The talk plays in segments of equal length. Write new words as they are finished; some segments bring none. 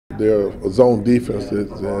they're a zone defense that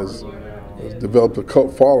has developed a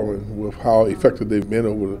cult following with how effective they've been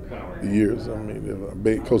over the years. I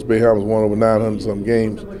mean, Coach Boeheim has won over 900-some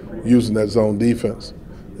games using that zone defense.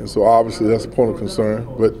 And so obviously that's a point of concern.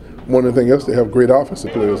 But one of the things else, they have great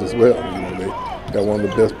offensive players as well. They got one of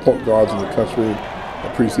the best point guards in the country,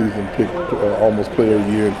 a preseason pick, almost player of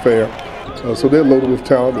the year in fair. So they're loaded with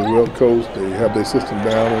talent, they're well coached, they have their system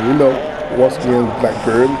down. And we know, once again,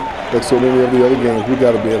 Blackbird, like so many of the other games, we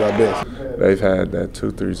got to be at our best. They've had that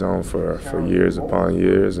 2-3 zone for years upon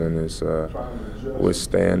years, and it's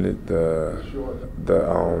withstanded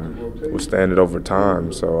withstanded over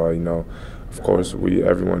time. So of course,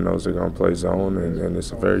 everyone knows they're gonna play zone, and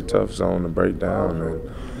it's a very tough zone to break down.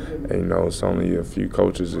 And it's only a few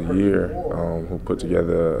coaches a year who put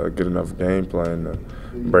together a good enough game plan to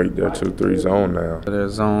break their 2-3 zone now. Their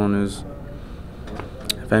zone is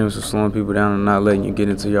famous for slowing people down and not letting you get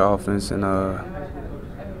into your offense and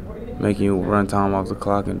making you run time off the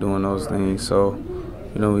clock and doing those things. So,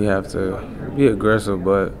 we have to be aggressive,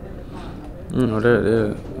 but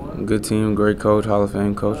they're a good team, great coach, Hall of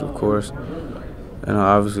Fame coach, of course. And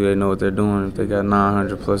obviously they know what they're doing if they got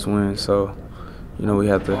 900+ wins. So, we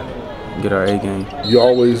have to get our A game. You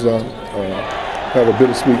always have a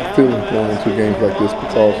bittersweet feeling going into games like this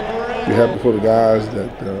because you're happy for the guys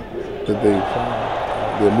that they're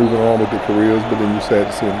moving on with their careers, but then you're sad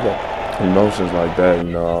to see them go. Emotions like that,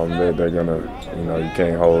 they're gonna, you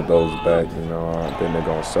can't hold those back. I think they're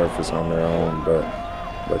gonna surface on their own, but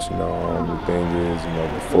the thing is,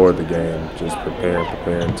 before the game, just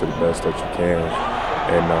preparing to the best that you can,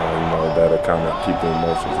 and that'll kind of keep the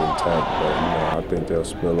emotions intact. But I think they'll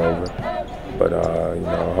spill over. But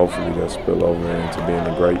hopefully they'll spill over into being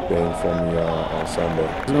a great thing for me on Sunday.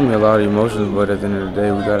 It's gonna be a lot of emotions, but at the end of the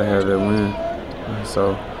day, we gotta have that win.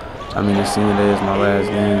 So, the senior day is my last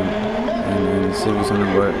game in the Civic Center,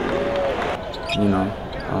 but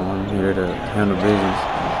I'm here to handle business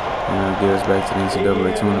and get us back to the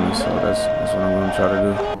NCAA tournament. So that's what I'm gonna try to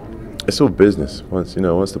do. It's all business. Once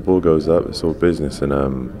the ball goes up, it's all business, and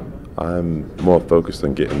I'm more focused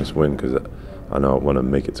on getting this win because I know I want to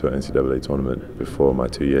make it to an NCAA tournament before my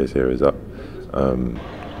 2 years here is up.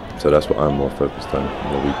 So that's what I'm more focused on.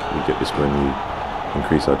 We get this win, we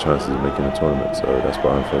increase our chances of making the tournament. So that's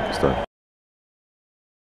what I'm focused on.